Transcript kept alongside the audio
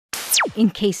in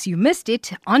case you missed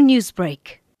it on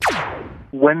Newsbreak.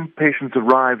 When patients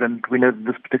arrive, and we know that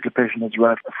this particular patient has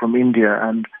arrived from India,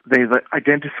 and they've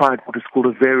identified what is called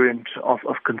a variant of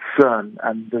concern.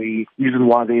 And the reason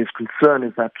why there is concern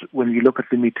is that when you look at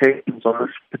the mutations on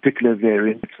this particular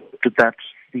variant, that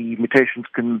the mutations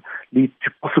can lead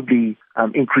to possibly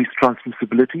increased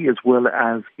transmissibility as well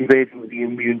as evading the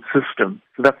immune system.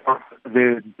 So that's a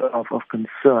variant of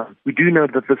concern. We do know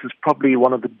that this is probably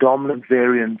one of the dominant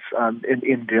variants in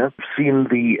India. We've seen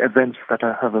the events that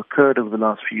have occurred over the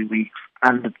last few weeks,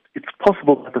 and it's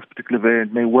possible that this particular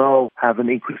variant may well have an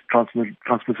increased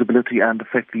transmissibility and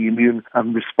affect the immune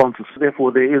responses. So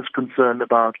therefore, there is concern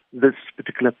about this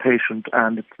particular patient,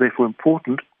 and it's therefore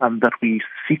important that we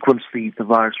sequence the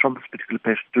virus from this particular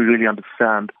patient to really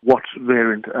understand what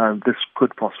variant this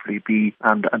could possibly be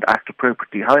and act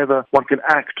appropriately. However, one can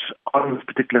act on this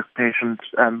particular patient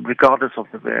regardless of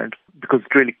the variant, because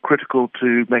it's really critical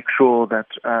to make sure that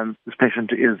this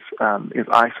patient is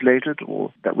isolated,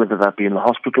 or that whether that be in the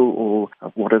hospital or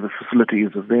whatever facility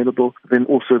is available. Then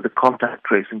also the contact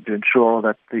tracing to ensure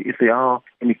that if there are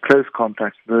any close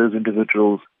contacts, those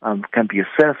individuals can be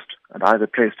assessed and either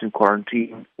placed in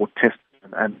quarantine or tested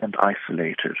and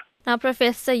isolated. Now,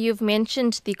 Professor, you've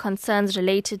mentioned the concerns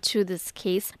related to this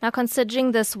case. Now,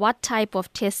 considering this, what type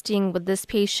of testing would this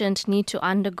patient need to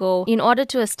undergo in order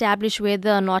to establish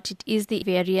whether or not it is the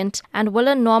variant? And will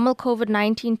a normal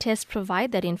COVID-19 test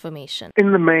provide that information?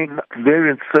 In the main,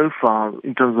 variants so far,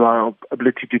 in terms of our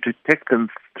ability to detect them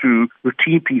through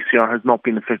routine PCR, has not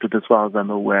been affected as far as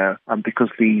I'm aware, because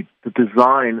the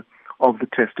design of the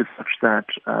test is such that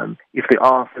if there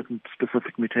are certain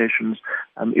specific mutations,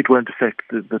 it won't affect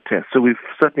the test. So we've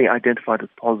certainly identified a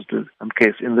positive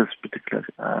case in this particular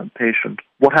patient.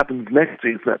 What happens next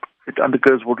is that it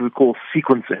undergoes what we call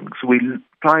sequencing. So we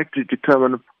try to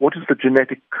determine what is the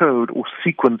genetic code or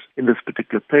sequence in this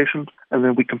particular patient, and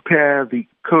then we compare the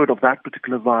code of that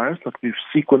particular virus that we've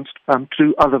sequenced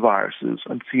to other viruses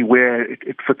and see where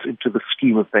it fits into the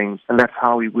scheme of things. And that's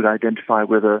how we would identify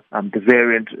whether the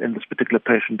variant in this particular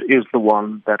patient is the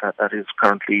one that is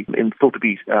currently thought to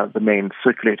be the main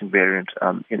circulating variant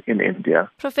in India.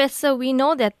 Professor, we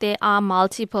know that there are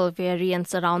multiple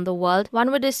variants around the world.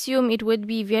 One would assume it would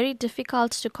be very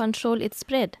difficult to control its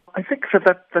spread. I think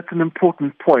that's an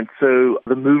important point. So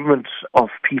the movement of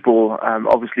people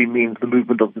obviously means the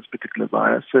movement of this particular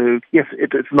virus. So yes,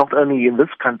 it's not only in this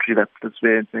country that this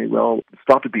variant may well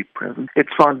start to be present. It's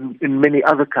found in many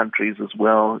other countries as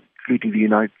well, including the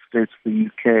United States, the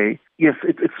UK. Yes,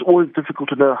 it's always difficult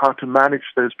to know how to manage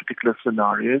those particular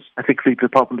scenarios. I think the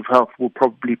Department of Health will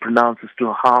probably pronounce as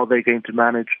to how they're going to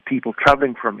manage people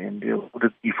traveling from India. Would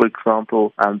it be, for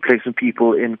example, placing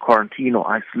people in quarantine or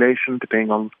isolation, depending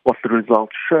on what the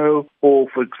results show, or,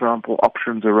 for example,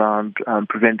 options around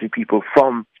preventing people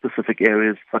from specific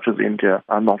areas, such as India,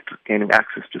 not gaining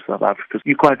access to South Africa.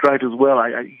 You're quite right as well.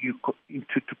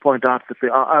 To point out that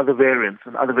there are other variants,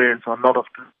 and other variants are not of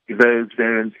those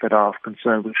variants that are of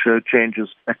concern, which show changes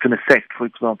that can affect, for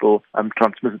example,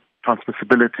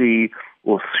 transmissibility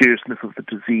or seriousness of the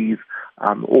disease,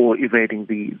 or evading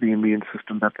the immune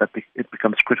system, it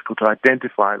becomes critical to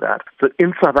identify that. So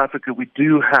in South Africa, we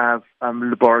do have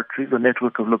laboratories, a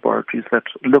network of laboratories that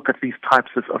look at these types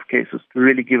of cases to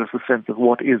really give us a sense of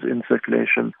what is in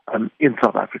circulation in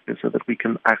South Africa so that we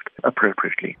can act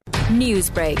appropriately.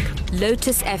 Newsbreak,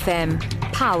 Lotus FM,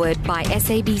 powered by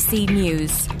SABC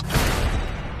News.